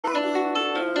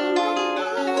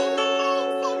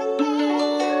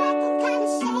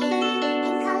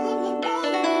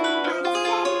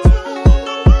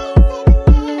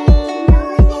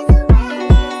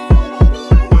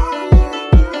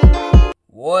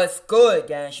What's good,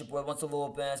 gang? It's your boy Once a Little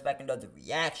Bands back into the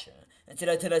reaction. And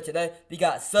today, we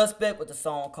got Suspect with a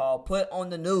song called Put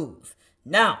on the News.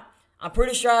 Now, I'm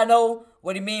pretty sure I know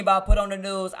what he mean by put on the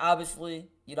news. Obviously,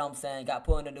 you know what I'm saying, got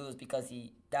put on the news because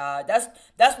he died.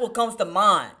 That's what comes to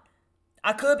mind.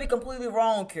 I could be completely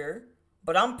wrong here,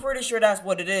 but I'm pretty sure that's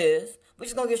what it is. We're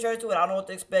just gonna get straight to it. I don't know what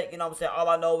to expect, you know what I'm saying? All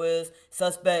I know is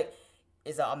Suspect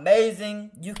is an amazing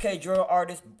UK drill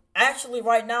artist. Actually,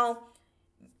 right now,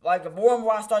 like, the more and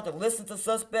more I start to listen to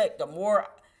Suspect, the more,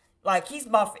 like, he's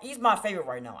my favorite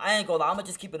right now. I ain't gonna lie, I'm gonna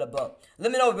just keep it a buck.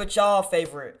 Let me know what y'all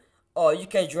favorite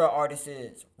UK drill artist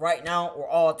is right now or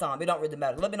all time. It don't really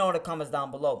matter. Let me know in the comments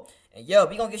down below. And yo,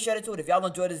 we gonna get straight into it. If y'all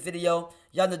enjoyed this video,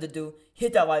 y'all know what to do.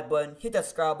 Hit that like button, hit that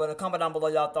subscribe button, comment down below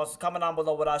y'all thoughts, comment down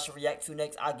below what I should react to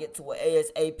next. I get to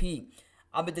it ASAP.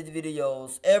 I'm into the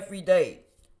videos every day.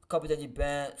 A couple daily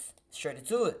bands, straight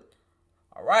into it.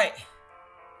 Alright.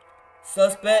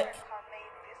 Suspect,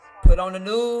 put on the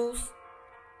news.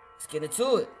 Let's get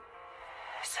into it.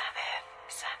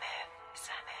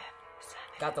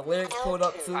 Got the lyrics pulled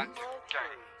up too.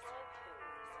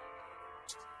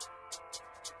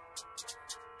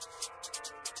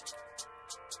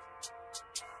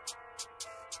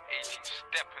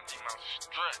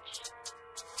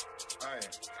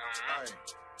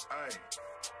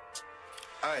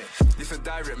 Aye, it's a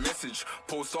direct message.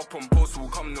 Post up on post will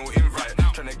come, no invite.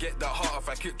 Tryna get that heart off,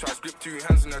 I kick twice, grip 2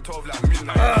 hands on the 12 like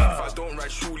midnight. If I don't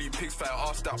write surely pigs fight,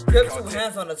 I'll stop. Grip 2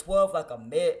 hands on the 12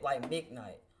 like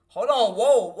midnight. Hold on,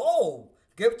 whoa.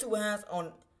 Grip 2 hands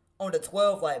on the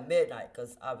 12 like midnight,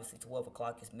 cause obviously 12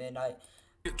 o'clock is midnight.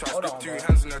 Hold on, 2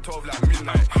 hands on the 12 like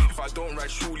midnight. If I don't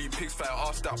write surely pigs fight,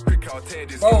 I'll stop. Brick, I'll tear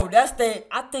this. Bro,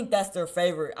 I think that's their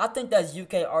favorite. I think that's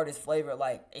UK artists' favorite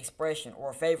like expression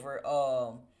or favorite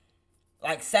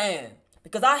like saying,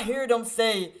 because I hear them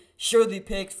say surely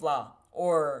pigs fly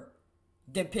or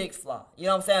then pigs fly. You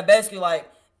know what I'm saying? Basically, like,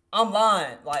 I'm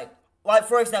lying. Like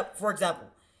for example,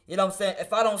 you know what I'm saying?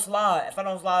 If I don't slide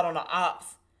on the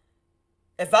ops,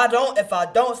 if I don't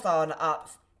slide on the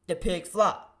ops, the pigs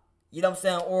fly. You know what I'm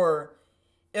saying? Or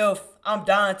if I'm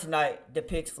dying tonight, the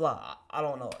pigs fly. I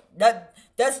don't know. That's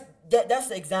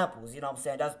the examples. You know what I'm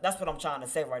saying? That's what I'm trying to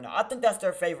say right now. I think that's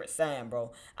their favorite saying,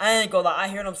 bro. I ain't gonna lie. I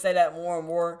hear them say that more and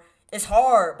more. It's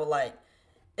hard, but like,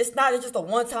 it's not just a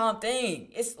one-time thing.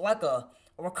 It's like a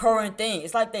recurring thing.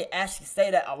 It's like they actually say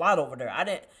that a lot over there. I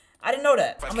didn't know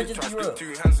that. I'm gonna just be real.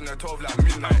 2 hands on the 12 like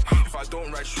midnight. If I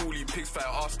don't write surely pigs fight,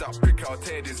 I'll stop. Brick, I'll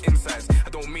tear this insides. I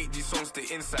don't make these songs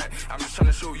to inside. I'm just trying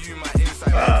to show you my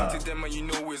insight. To them and you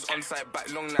know it's on site.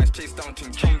 Back long nights, chase down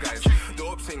King Kong guys. The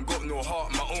ops ain't got no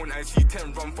heart. My own eyes see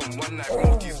 10 run from one night.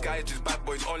 All these guys just bad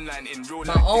boys online in real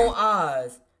life. My own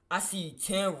eyes, I see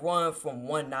 10 run from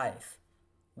one knife.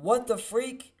 What the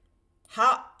freak?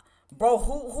 How? Bro,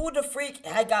 who the freak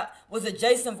had got? Was it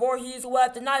Jason Voorhees who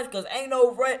had the knife? Cause ain't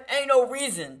no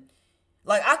reason.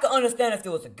 Like, I could understand if it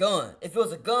was a gun. If it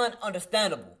was a gun,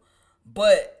 understandable.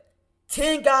 But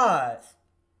 10 guys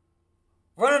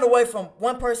running away from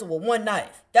one person with one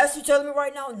knife. That's you telling me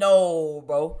right now? No,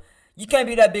 bro. You can't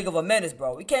be that big of a menace,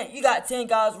 bro. You can't. You got 10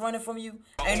 guys running from you.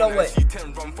 Ain't no way.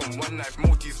 10 run from one knife.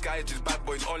 Most these guys just bad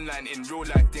boys online in real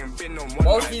life. They ain't been on one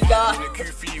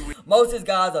most these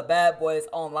guys are bad boys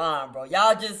online, bro.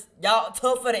 Y'all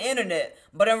tough for the internet,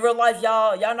 but in real life,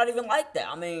 y'all not even like that.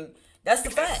 I mean, that's the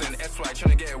fact. And SY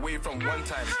trying to get away from one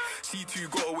time. C2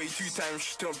 got away 2 times.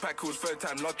 She turned back, it was 3rd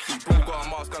time lucky. Bro got a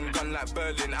mask and gun like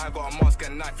Berlin. I got a mask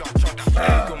and knife like Chucky.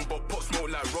 Gun but pot smoke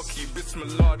like Rocky.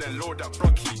 Bismillah then load that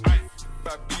Brocky.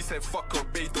 Bad B said fuck her,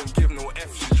 babe, don't give no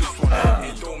F. She just wanna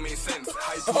it don't make sense.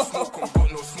 High to smoke and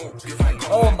got no smoke. If I got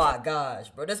oh my gosh,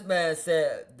 bro. This man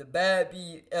said the bad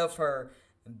B F her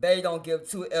and babe don't give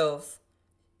 2 F's.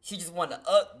 She just wanna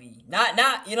up me. Not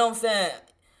you know what I'm saying?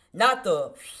 Not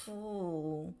the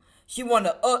she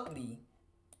wanna up me.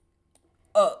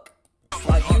 Up.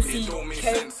 Like you see,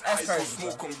 that's crazy.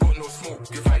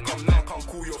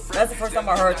 That's the first time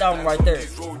I heard that one right there.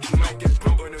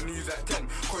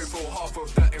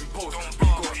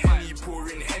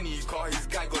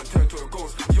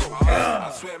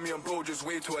 I swear me and bro just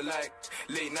way to a light.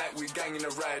 Late night we gang in a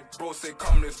ride. Bro said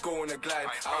come let's go on a glide.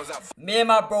 I was at me and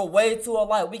my bro way too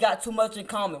alike. We got too much in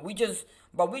common. We just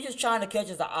trying to catch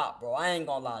us a op, bro. I ain't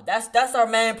gonna lie. That's our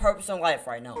main purpose in life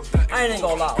right now. I ain't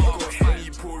gonna lie.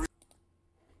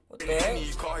 What the heck?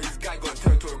 Henny car, his guy got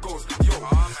turned to a ghost. Yo,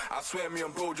 I swear me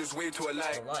and bro just way to a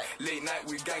lie. Late night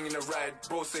we gang in a ride.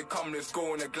 Bro said come let's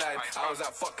go on a glide. I was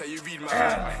like fuck, can you read my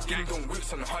mind? Ding dong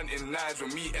whips on hunting knives.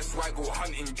 When me SY go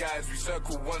hunting guys. We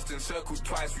circle once then circle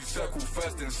twice. We circle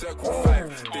first then circle five.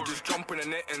 They just jump on the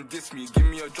net and diss me. Give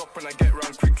me a drop and I get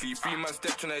round quickly. 3 man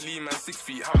steps and I leave man 6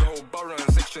 feet. Have the whole borough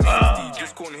in section 60.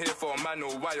 Just going here for a man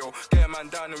or while. Get a man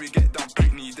down and we get down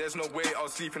Britney. There's no way I'll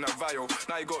sleep in a vial.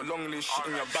 Now you got long list shit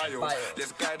in your bio.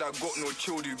 This guy that got no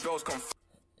chill, these bells come.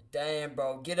 Damn,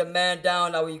 bro. Get a man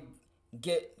down. Now we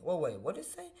get. Wait, what did it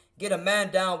say? Get a man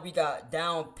down. We got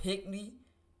down Pickney.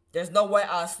 There's no way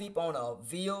I'll sleep on a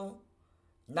veal.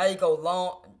 Now you go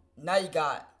long. Now you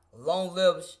got long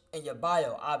lives in your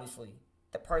bio. Obviously,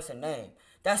 the person name.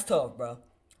 That's tough, bro.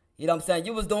 You know what I'm saying?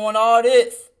 You was doing all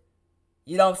this.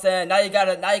 You know what I'm saying? Now you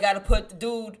gotta put the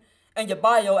dude in your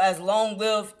bio as long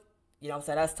lived. You know what I'm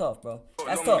saying? That's tough, bro.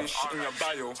 That's tough. Shit in your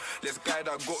bio. This guy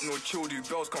that got no chill, these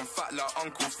bells come fat like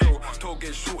Uncle Phil. Toe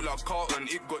get short like Carlton,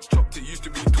 it got chopped, it used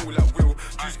to be tall like Will.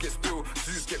 Juice get spilled,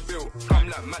 Zeus get built. I'm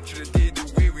like match of the day,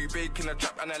 the way we bake in a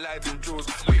trap, analyzing drills.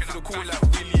 Wait for the call like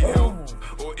Willie Hill.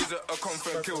 Or is it a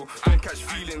confirm kill? Don't catch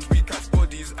feelings, we catch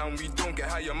bodies, and we don't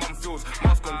get how your mum feels.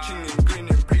 Mask on chinging,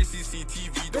 grinning, pray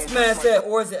CCTV. This man said,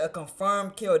 or is it a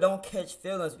confirmed kill? Don't catch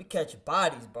feelings, we catch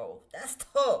bodies, bro. That's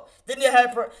tough. Then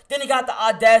he got the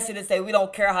audacity to say, we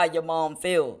don't care how your mom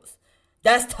feels.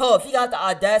 That's tough. He got the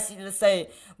audacity to say,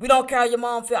 we don't care how your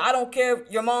mom feels. I don't care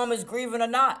if your mom is grieving or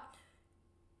not.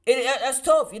 That's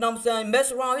tough. You know what I'm saying?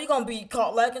 Mess around, you're going to be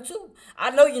caught lacking too.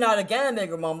 I know you're not a gang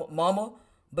nigga, mama.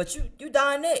 But you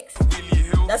dying next.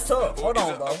 That's tough. Hold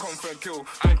on, bro.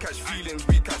 Don't catch feelings,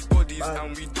 we catch bodies,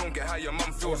 and we don't get how your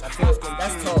mum feels. That's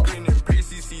tough.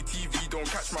 CCTV, don't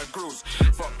catch my grills.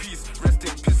 Fuck peace, rest in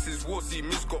pisses. War see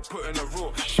miss got put in a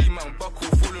row. She man buckle,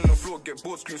 fall on the floor, get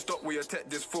bored, screen stop where you tech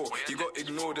this for. You got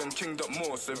ignored and chinged up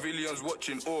more. Civilians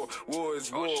watching, war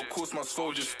is war. Course my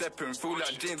soldiers stepping. Feel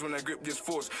like James when I grip this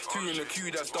force. 2 in the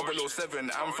queue, that's 007.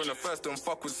 I'm from the first, don't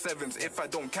fuck with sevens. If I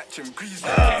don't catch him, please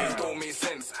it don't make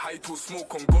sense. High to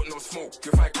smoke on got no smoke.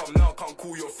 If I come now, can't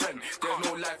call your friend. There's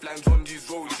no lifelines on these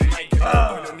roads. You might get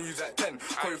on the news at 10.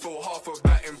 Call for half of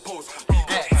that in post.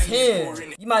 At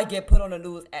 10. You might get put on the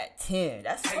news at 10.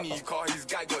 That's Henny car, his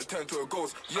guy got turned to a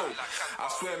ghost. Yo, I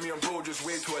swear me and bro just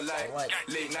way to a lie.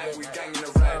 Late night we gang in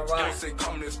a ride. Don't say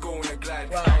come, let's go on a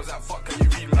glide. I was like fuck, can you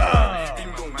read my mind?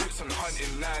 Ding dong whips and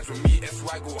hunting knives. When me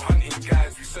SY go hunting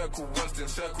guys. We circle once then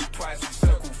circle twice. We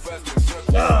circle first then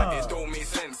circle twice. It don't make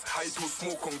sense. High to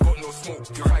smoke on got no smoke.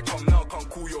 If I come now, can't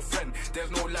call your friend.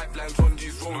 There's no lifelines on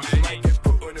these roads. You might get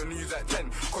put on the news at 10.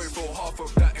 Call for half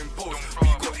of that in post. We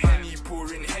got Henny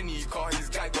pouring Henny car, his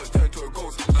guy got turned to a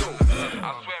ghost. Yo,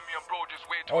 I swear me and bro just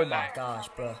way to oh my gosh,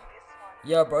 bro.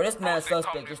 Yeah, bro, this man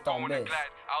suspect just don't miss.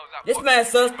 This man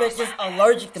suspect just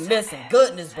allergic to missing.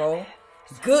 Goodness, bro.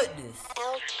 Goodness.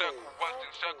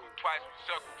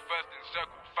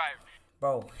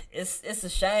 Bro, it's a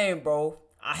shame, bro.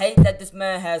 I hate that this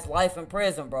man has life in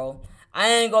prison, bro. I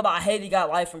ain't gonna lie, I hate he got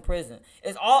life in prison.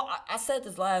 It's all I said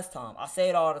this last time. I say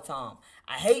it all the time.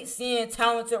 I hate seeing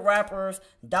talented rappers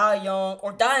die young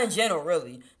or die in general,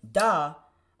 really. Die.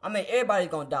 I mean, everybody's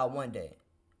gonna die one day.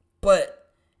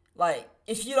 But like,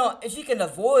 if you can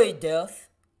avoid death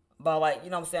by like, you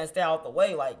know what I'm saying, stay out the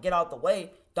way, like get out the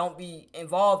way, don't be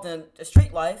involved in the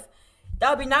street life,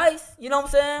 that'd be nice. You know what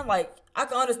I'm saying? Like, I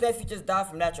can understand if you just die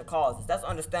from natural causes. That's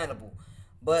understandable.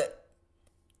 But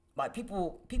like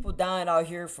people dying out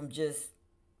here from just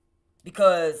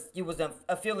because you was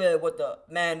affiliated with the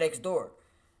man next door,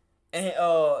 and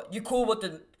you cool with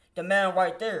the man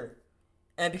right there,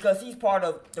 and because he's part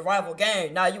of the rival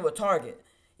gang, now you a target.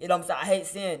 You know what I'm saying? I hate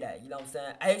seeing that. You know what I'm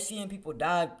saying? I hate seeing people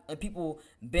die and people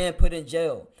being put in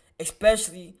jail,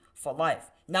 especially for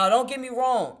life. Now, don't get me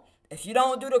wrong. If you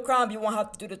don't do the crime, you won't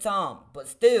have to do the time. But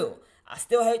still, I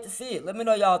still hate to see it. Let me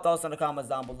know y'all thoughts in the comments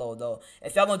down below, though.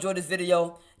 If y'all enjoyed this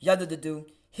video, y'all know what to do.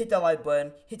 Hit that like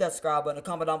button, hit that subscribe button,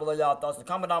 comment down below y'all thoughts, and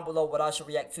comment down below what I should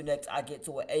react to next. I get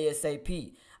to it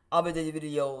ASAP. I'll be doing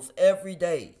videos every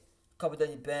day. Couple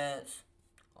daily bands.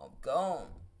 I'm gone.